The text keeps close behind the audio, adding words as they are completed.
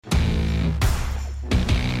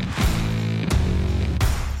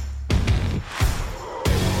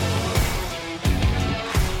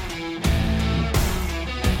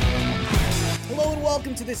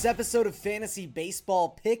to this episode of Fantasy Baseball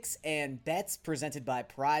Picks and Bets presented by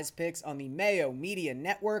Prize Picks on the Mayo Media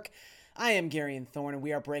Network. I am Gary Thorne, and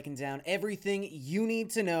we are breaking down everything you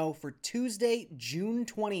need to know for Tuesday, June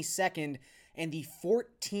 22nd, and the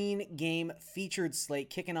 14-game featured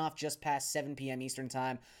slate kicking off just past 7 p.m. Eastern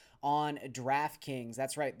Time on DraftKings.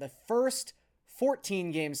 That's right, the first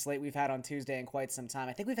 14-game slate we've had on Tuesday in quite some time.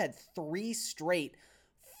 I think we've had 3 straight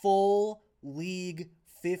full league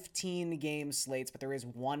 15-game slates, but there is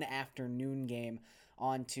one afternoon game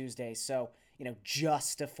on Tuesday. So,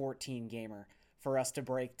 just a 14-gamer for us to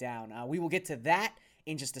break down. We will get to that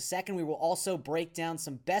in just a second. We will also break down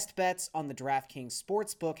some best bets on the DraftKings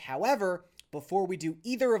Sportsbook. However, before we do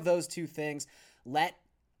either of those two things, let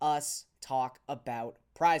us talk about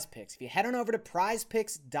Prize Picks. If you head on over to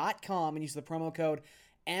prizepicks.com and use the promo code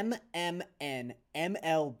MMNMLB,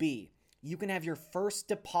 you can have your first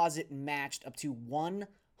deposit matched up to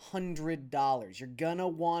 $100. You're going to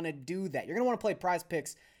want to do that. You're going to want to play Prize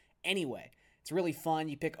Picks anyway. It's really fun.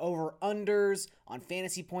 You pick over-unders on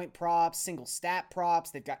fantasy point props, single stat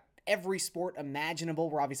props. They've got every sport imaginable.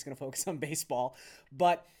 We're obviously going to focus on baseball.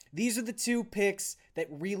 But these are the two picks that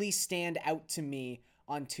really stand out to me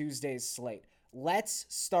on Tuesday's slate. Let's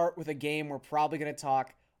start with a game we're probably going to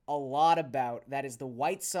talk a lot about. That is the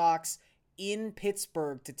White Sox in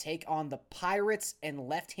Pittsburgh to take on the Pirates and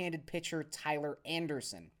left-handed pitcher Tyler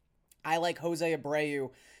Anderson. I like Jose Abreu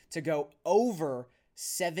to go over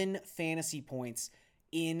 7 fantasy points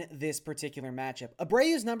in this particular matchup.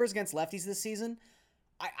 Abreu's numbers against lefties this season,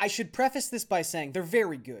 I should preface this by saying they're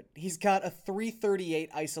very good. He's got a 338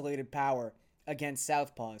 isolated power against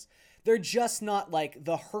southpaws. They're just not like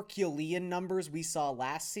the Herculean numbers we saw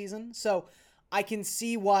last season. So I can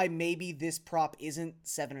see why maybe this prop isn't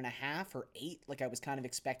 7.5 or 8 like I was kind of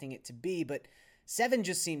expecting it to be, but 7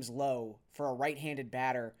 just seems low for a right-handed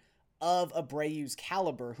batter of Abreu's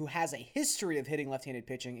caliber, who has a history of hitting left-handed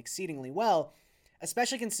pitching exceedingly well,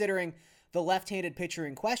 especially considering the left-handed pitcher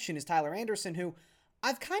in question is Tyler Anderson, who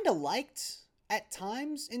I've kind of liked at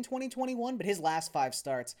times in 2021, but his last 5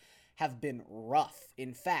 starts have been rough.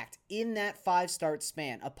 In fact, in that 5-start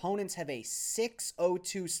span, opponents have a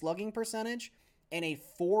 .602 slugging percentage and a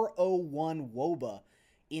 .401 WOBA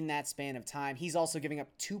in that span of time. He's also giving up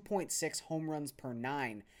 2.6 home runs per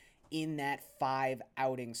 9 in that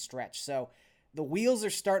 5-outing stretch. So the wheels are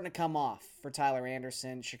starting to come off for Tyler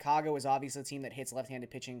Anderson. Chicago is obviously a team that hits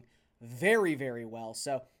left-handed pitching very, very well.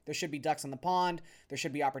 So there should be ducks in the pond. There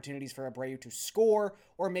should be opportunities for Abreu to score,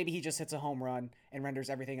 or maybe he just hits a home run and renders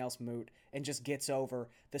everything else moot and just gets over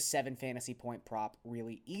the 7 fantasy point prop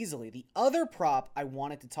really easily. The other prop I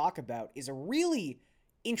wanted to talk about is a really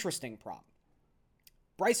interesting prop.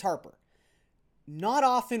 Bryce Harper. Not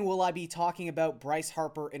often will I be talking about Bryce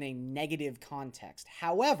Harper in a negative context.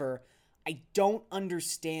 However, I don't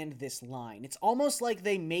understand this line. It's almost like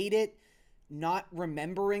they made it not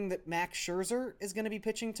remembering that Max Scherzer is going to be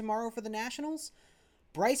pitching tomorrow for the Nationals.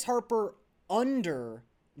 Bryce Harper under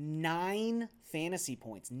 9 fantasy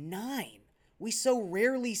points. 9. We so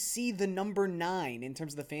rarely see the number 9 in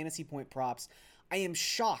terms of the fantasy point props. I am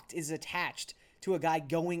shocked is attached to a guy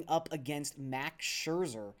going up against Max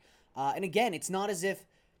Scherzer. And again, it's not as if,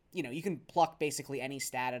 you can pluck basically any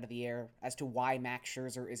stat out of the air as to why Max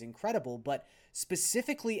Scherzer is incredible, but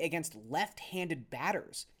specifically against left-handed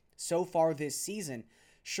batters so far this season,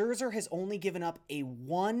 Scherzer has only given up a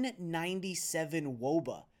 197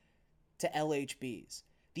 WOBA to LHBs.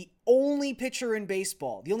 The only pitcher in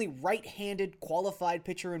baseball, the only right-handed qualified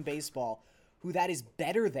pitcher in baseball who that is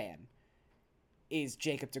better than is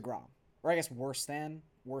Jacob deGrom. Or I guess worse than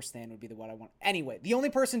would be the one I want. Anyway, the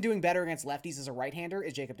only person doing better against lefties as a right-hander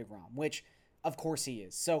is Jacob deGrom, which of course he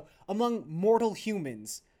is. So among mortal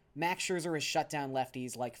humans, Max Scherzer has shut down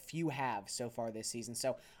lefties like few have so far this season.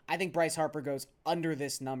 So I think Bryce Harper goes under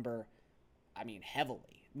this number,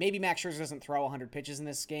 heavily. Maybe Max Scherzer doesn't throw 100 pitches in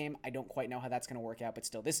this game. I don't quite know how that's going to work out, but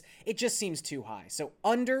still, it just seems too high. So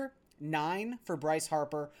under 9 for Bryce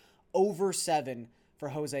Harper, over 7 for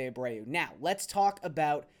Jose Abreu. Now, let's talk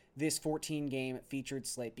about this 14-game featured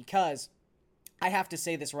slate, because I have to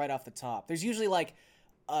say this right off the top. There's usually like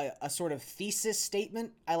a sort of thesis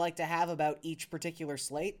statement I like to have about each particular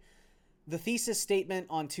slate. The thesis statement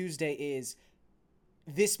on Tuesday is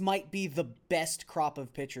this might be the best crop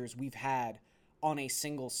of pitchers we've had on a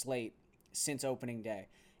single slate since opening day.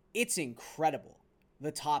 It's incredible,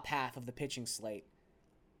 the top half of the pitching slate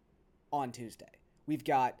on Tuesday. We've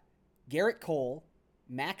got Garrett Cole,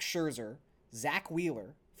 Max Scherzer, Zach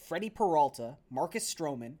Wheeler, Freddie Peralta, Marcus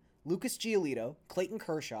Stroman, Lucas Giolito, Clayton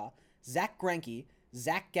Kershaw, Zach Greinke,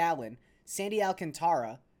 Zach Gallen, Sandy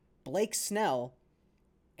Alcantara, Blake Snell,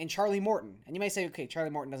 and Charlie Morton. And you may say, okay, Charlie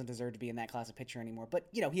Morton doesn't deserve to be in that class of pitcher anymore. But,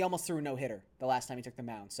 he almost threw a no-hitter the last time he took the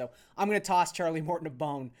mound. So I'm going to toss Charlie Morton a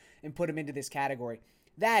bone and put him into this category.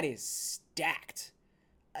 That is stacked.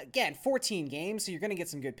 Again, 14 games, so you're going to get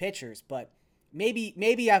some good pitchers. But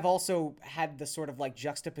maybe I've also had the sort of like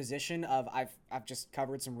juxtaposition of I've just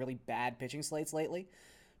covered some really bad pitching slates lately.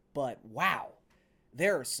 But wow.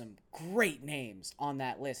 There are some great names on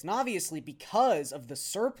that list. And obviously, because of the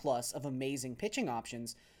surplus of amazing pitching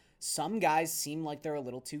options, some guys seem like they're a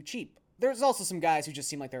little too cheap. There's also some guys who just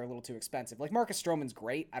seem like they're a little too expensive. Like Marcus Stroman's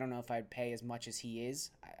great. I don't know if I'd pay as much as he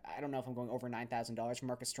is. I don't know if I'm going over $9,000 for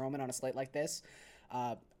Marcus Stroman on a slate like this.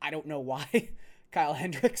 I don't know why Kyle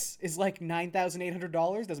Hendricks is like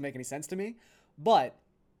 $9,800. Doesn't make any sense to me. But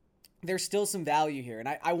there's still some value here. And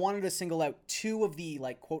I wanted to single out two of the,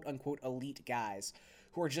 like, quote-unquote elite guys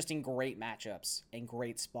who are just in great matchups and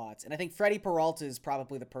great spots. And I think Freddie Peralta is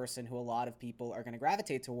probably the person who a lot of people are going to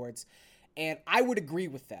gravitate towards. And I would agree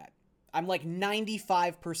with that. I'm like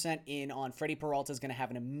 95% in on Freddie Peralta is going to have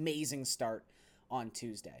an amazing start on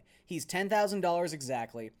Tuesday. He's $10,000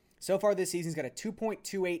 exactly. So far this season, he's got a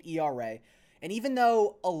 2.28 ERA. And even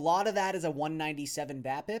though a lot of that is a 197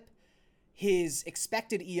 BABIP, his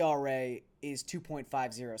expected ERA is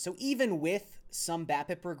 2.50. So even with some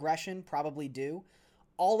BABIP regression, probably due,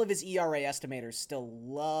 all of his ERA estimators still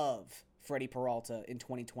love Freddie Peralta in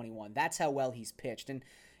 2021. That's how well he's pitched. And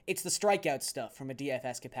it's the strikeout stuff from a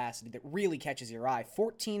DFS capacity that really catches your eye.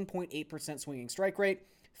 14.8% swinging strike rate,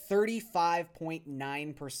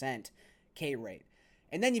 35.9% K rate.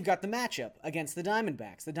 And then you've got the matchup against the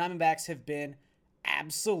Diamondbacks. The Diamondbacks have been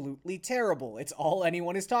absolutely terrible. It's all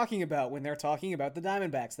anyone is talking about when they're talking about the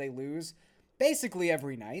Diamondbacks. They lose basically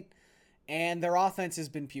every night, and their offense has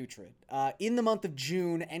been putrid. In the month of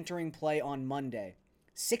June, entering play on Monday,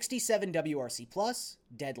 67 WRC plus,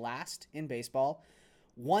 dead last in baseball,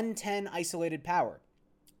 110 isolated power,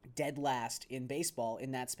 dead last in baseball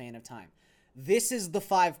in that span of time. This is the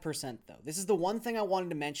 5%, though. This is the one thing I wanted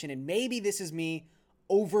to mention, and maybe this is me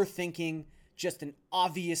overthinking just an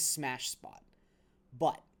obvious smash spot.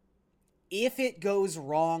 But if it goes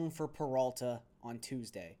wrong for Peralta on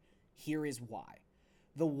Tuesday, here is why.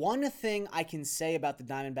 The one thing I can say about the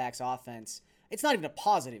Diamondbacks offense, it's not even a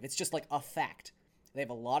positive, it's just like a fact. They have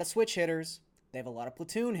a lot of switch hitters, they have a lot of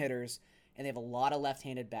platoon hitters, and they have a lot of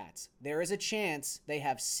left-handed bats. There is a chance they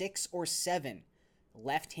have 6 or 7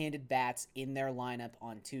 left-handed bats in their lineup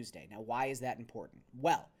on Tuesday. Now, why is that important?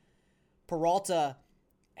 Well, Peralta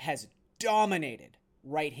has dominated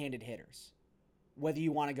right-handed hitters. Whether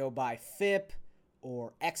you want to go by FIP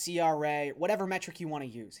or xERA, whatever metric you want to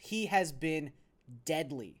use, he has been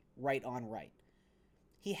deadly right on right.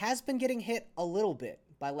 He has been getting hit a little bit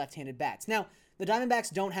by left-handed bats. Now, the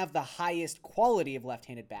Diamondbacks don't have the highest quality of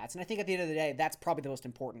left-handed bats, and I think at the end of the day, that's probably the most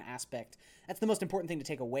important aspect. That's the most important thing to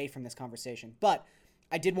take away from this conversation. But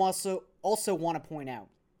I did also want to point out,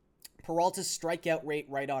 Peralta's strikeout rate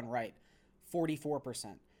right on right,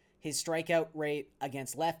 44%. His strikeout rate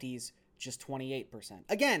against lefties, just 28%.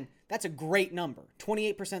 Again, that's a great number.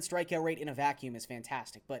 28% strikeout rate in a vacuum is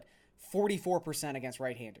fantastic, but 44% against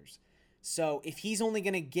right-handers. So if he's only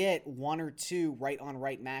going to get 1 or 2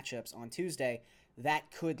 right-on-right matchups on Tuesday,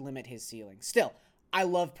 that could limit his ceiling. Still, I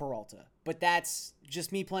love Peralta, but that's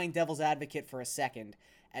just me playing devil's advocate for a second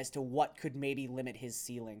as to what could maybe limit his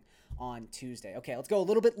ceiling on Tuesday. Okay, let's go a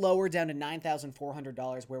little bit lower, down to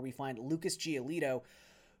 $9,400, where we find Lucas Giolito,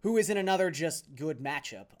 who is in another just good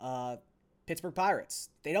matchup. Pittsburgh Pirates.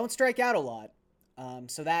 They don't strike out a lot,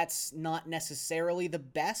 so that's not necessarily the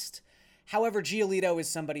best. However, Giolito is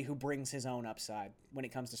somebody who brings his own upside when it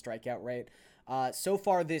comes to strikeout rate. So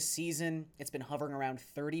far this season, it's been hovering around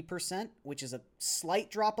 30%, which is a slight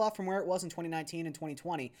drop-off from where it was in 2019 and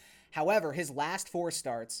 2020. However, his last 4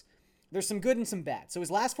 starts, there's some good and some bad. So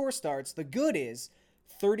his last 4 starts, the good is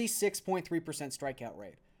 36.3% strikeout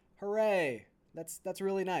rate. Hooray! That's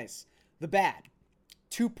really nice. The bad,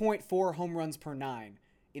 2.4 home runs per 9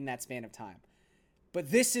 in that span of time. But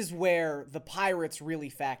this is where the Pirates really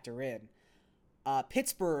factor in.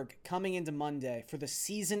 Pittsburgh, coming into Monday, for the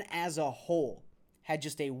season as a whole, had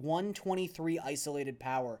just a 123 isolated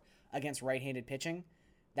power against right-handed pitching.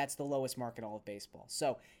 That's the lowest mark in all of baseball.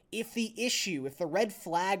 So if the red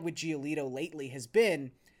flag with Giolito lately has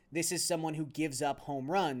been, this is someone who gives up home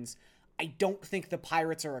runs, I don't think the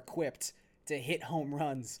Pirates are equipped to hit home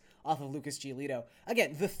runs off of Lucas Giolito.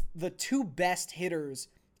 Again, the 2 best hitters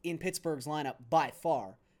in Pittsburgh's lineup by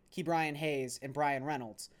far, Ke'Bryan Hayes and Brian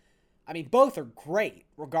Reynolds. I mean, both are great,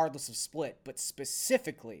 regardless of split, but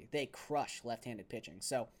specifically, they crush left-handed pitching.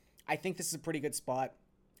 So I think this is a pretty good spot.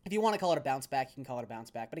 If you want to call it a bounce back, you can call it a bounce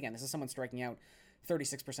back. But again, this is someone striking out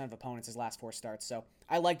 36% of opponents his last 4 starts. So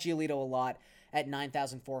I like Giolito a lot at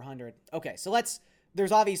 9,400. Okay, so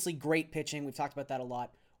there's obviously great pitching. We've talked about that a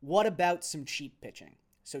lot. What about some cheap pitching?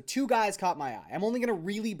 So 2 guys caught my eye. I'm only going to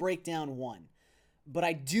really break down one, but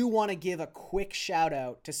I do want to give a quick shout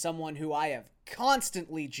out to someone who I have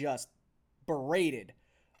constantly just berated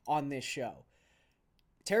on this show.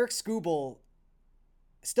 Tarik Skubal,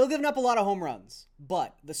 still giving up a lot of home runs,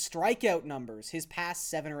 but the strikeout numbers, his past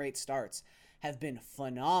 7 or 8 starts, have been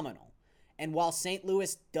phenomenal. And while St.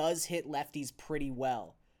 Louis does hit lefties pretty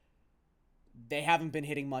well, they haven't been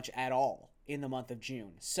hitting much at all in the month of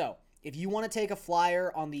June. So if you want to take a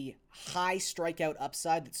flyer on the high strikeout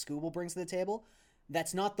upside that Skubal brings to the table,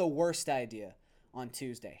 that's not the worst idea on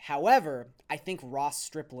Tuesday. However, I think Ross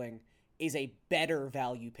Stripling is a better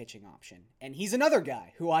value pitching option. And he's another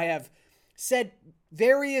guy who I have said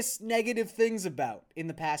various negative things about in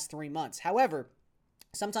the past 3 months. However,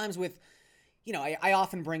 sometimes with, I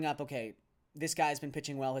often bring up, okay, this guy's been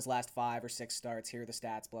pitching well his last 5 or 6 starts. Here are the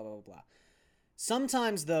stats, blah, blah, blah, blah.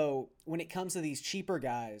 Sometimes, though, when it comes to these cheaper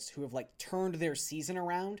guys who have, turned their season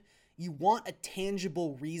around, you want a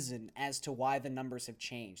tangible reason as to why the numbers have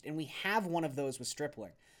changed. And we have one of those with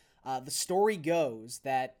Stripling. The story goes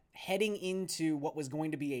that heading into what was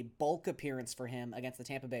going to be a bulk appearance for him against the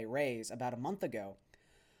Tampa Bay Rays about a month ago,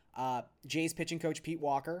 Jays pitching coach Pete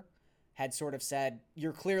Walker had sort of said,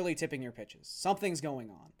 you're clearly tipping your pitches. Something's going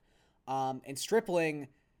on. And Stripling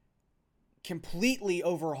completely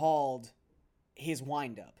overhauled his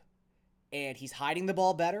windup. And he's hiding the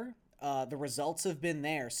ball better. The results have been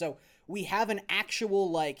there. So we have an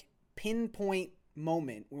actual, pinpoint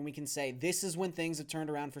moment when we can say this is when things have turned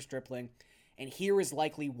around for Stripling, and here is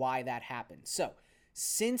likely why that happened. So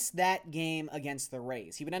since that game against the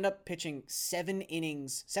Rays, he would end up pitching 7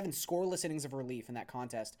 scoreless innings of relief in that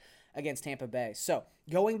contest against Tampa Bay. So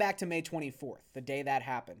going back to May 24th, the day that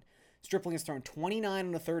happened, Stripling has thrown 29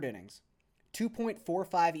 in the 3rd innings,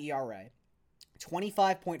 2.45 ERA,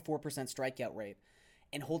 25.4% strikeout rate,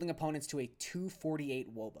 and holding opponents to a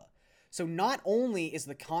 248 WOBA. So not only is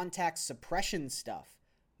the contact suppression stuff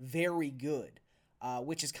very good,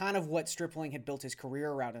 which is kind of what Stripling had built his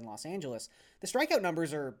career around in Los Angeles, the strikeout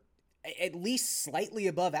numbers are at least slightly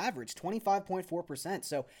above average, 25.4%.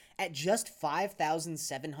 So at just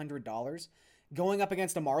 $5,700, going up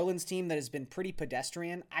against a Marlins team that has been pretty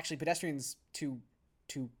pedestrian, actually pedestrian's too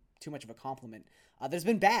much of a compliment, that's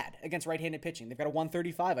been bad against right-handed pitching. They've got a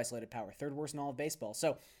 135 isolated power, 3rd worst in all of baseball.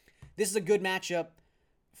 So this is a good matchup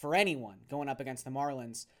for anyone going up against the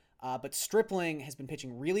Marlins. But Stripling has been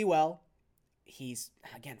pitching really well. He's,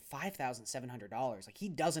 again, $5,700. He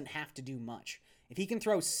doesn't have to do much. If he can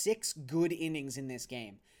throw 6 good innings in this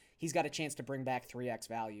game, he's got a chance to bring back 3x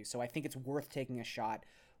value. So I think it's worth taking a shot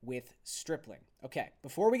with Stripling. Okay,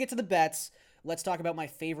 before we get to the bets, let's talk about my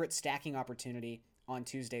favorite stacking opportunity on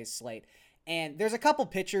Tuesday's slate. And there's a couple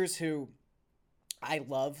pitchers who I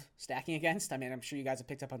love stacking against. I mean, I'm sure you guys have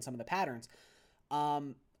picked up on some of the patterns.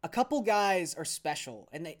 A couple guys are special,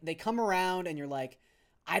 and they come around, and you're like,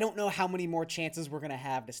 I don't know how many more chances we're going to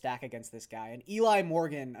have to stack against this guy. And Eli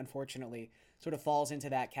Morgan, unfortunately, sort of falls into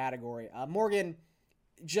that category. Morgan,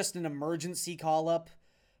 just an emergency call-up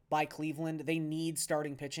by Cleveland. They need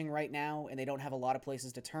starting pitching right now, and they don't have a lot of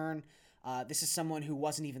places to turn. This is someone who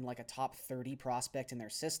wasn't even a top 30 prospect in their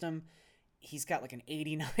system. He's got an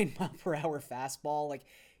 89 mile per hour fastball.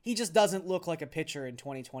 He just doesn't look like a pitcher in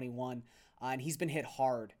 2021. And he's been hit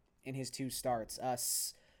hard in his 2 starts.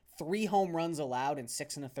 3 home runs allowed in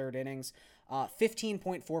 6 1/3 innings.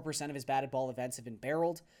 15.4% of his batted ball events have been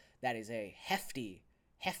barreled. That is a hefty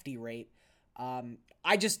rate.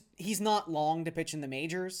 He's not long to pitch in the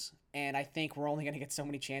majors, and I think we're only going to get so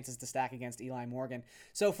many chances to stack against Eli Morgan.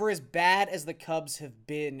 So for as bad as the Cubs have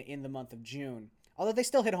been in the month of June, although they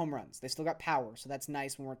still hit home runs, they still got power, so that's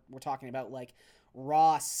nice when we're talking about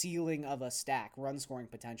raw ceiling of a stack, run scoring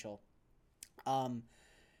potential.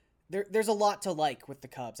 There's a lot to like with the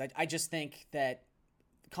Cubs. I just think that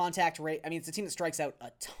contact rate, it's a team that strikes out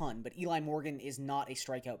a ton, but Eli Morgan is not a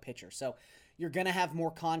strikeout pitcher. So you're going to have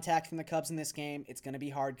more contact from the Cubs in this game. It's going to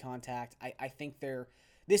be hard contact. I think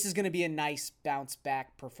this is going to be a nice bounce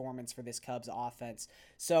back performance for this Cubs offense.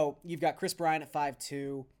 So you've got Chris Bryant at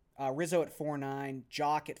 5'2", Rizzo at 4'9",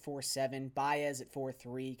 Jock at 4'7", Baez at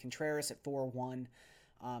 4'3", Contreras at 4'1".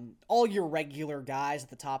 All your regular guys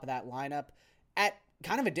at the top of that lineup at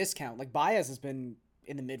kind of a discount. Baez has been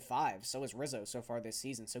in the mid 5s, so is Rizzo so far this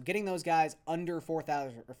season. So getting those guys under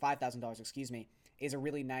 $4,000 or $5,000, is a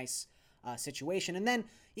really nice situation. And then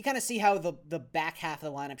you kind of see how the back half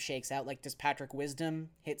of the lineup shakes out. Does Patrick Wisdom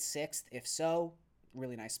hit 6th? If so,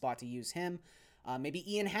 really nice spot to use him.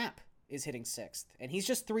 Maybe Ian Happ is hitting 6th, and he's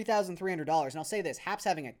just $3,300. And I'll say this, Happ's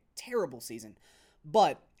having a terrible season,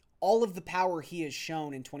 but all of the power he has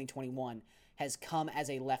shown in 2021 has come as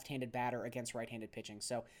a left-handed batter against right-handed pitching.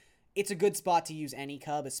 So it's a good spot to use any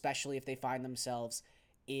Cub, especially if they find themselves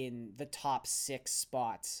in the top 6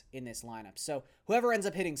 spots in this lineup. So whoever ends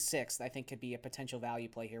up hitting 6th, I think could be a potential value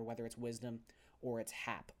play here, whether it's Wisdom or it's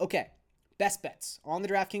Happ. Okay, best bets on the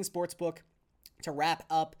DraftKings Sportsbook to wrap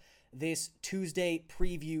up this Tuesday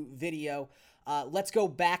preview video. Let's go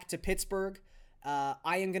back to Pittsburgh. I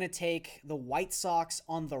am going to take the White Sox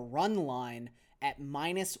on the run line at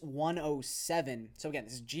 -107. So again,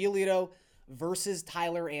 this is Giolito versus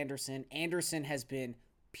Tyler Anderson. Anderson has been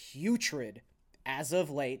putrid as of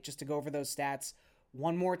late. Just to go over those stats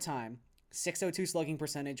one more time, .602 slugging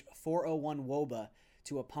percentage, .401 WOBA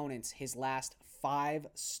to opponents his last 5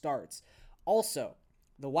 starts. Also,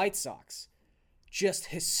 the White Sox, just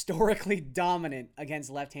historically dominant against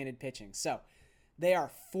left-handed pitching. So they are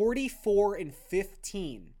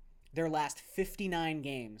 44-15 their last 59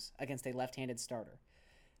 games against a left-handed starter.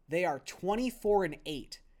 They are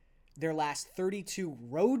 24-8 their last 32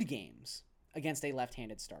 road games against a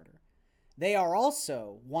left-handed starter. They are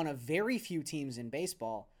also one of very few teams in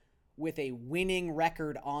baseball with a winning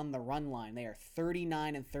record on the run line. They are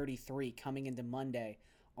 39-33 coming into Monday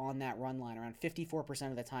on that run line. Around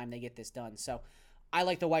 54% of the time they get this done. So I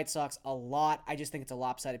like the White Sox a lot. I just think it's a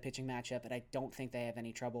lopsided pitching matchup, and I don't think they have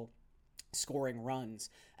any trouble scoring runs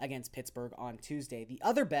against Pittsburgh on Tuesday. The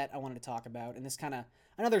other bet I wanted to talk about, and this kind of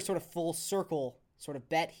another sort of full circle sort of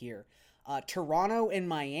bet here, Toronto and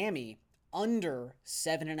Miami under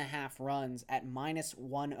 7.5 runs at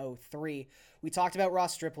 -103. We talked about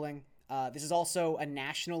Ross Stripling. This is also a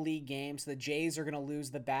National League game, so the Jays are going to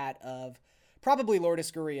lose the bat of probably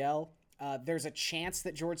Lourdes Gurriel. There's a chance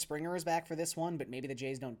that George Springer is back for this one, but maybe the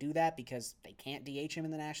Jays don't do that because they can't DH him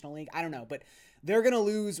in the National League. I don't know, but they're going to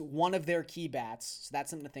lose one of their key bats, so that's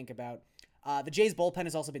something to think about. The Jays' bullpen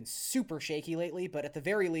has also been super shaky lately, but at the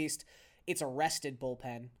very least, it's a rested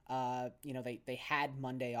bullpen. They had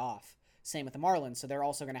Monday off. Same with the Marlins, so they're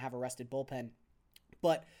also going to have a rested bullpen.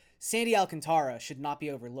 But Sandy Alcantara should not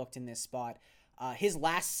be overlooked in this spot. His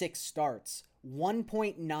last 6 starts,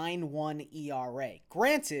 1.91 ERA.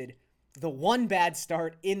 Granted, the one bad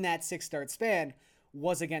start in that 6-start span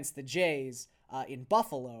was against the Jays in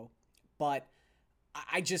Buffalo, but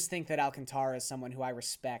I just think that Alcantara is someone who I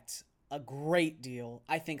respect a great deal.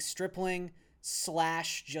 I think Stripling /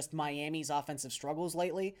 just Miami's offensive struggles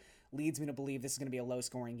lately leads me to believe this is going to be a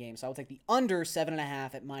low-scoring game. So I will take the under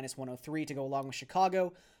 7.5 at -103 to go along with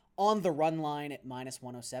Chicago on the run line at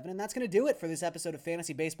 -107. And that's going to do it for this episode of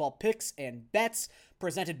Fantasy Baseball Picks and Bets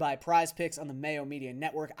presented by Prize Picks on the Mayo Media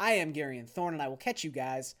Network. I am Gary Thorne, and I will catch you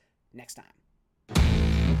guys next time.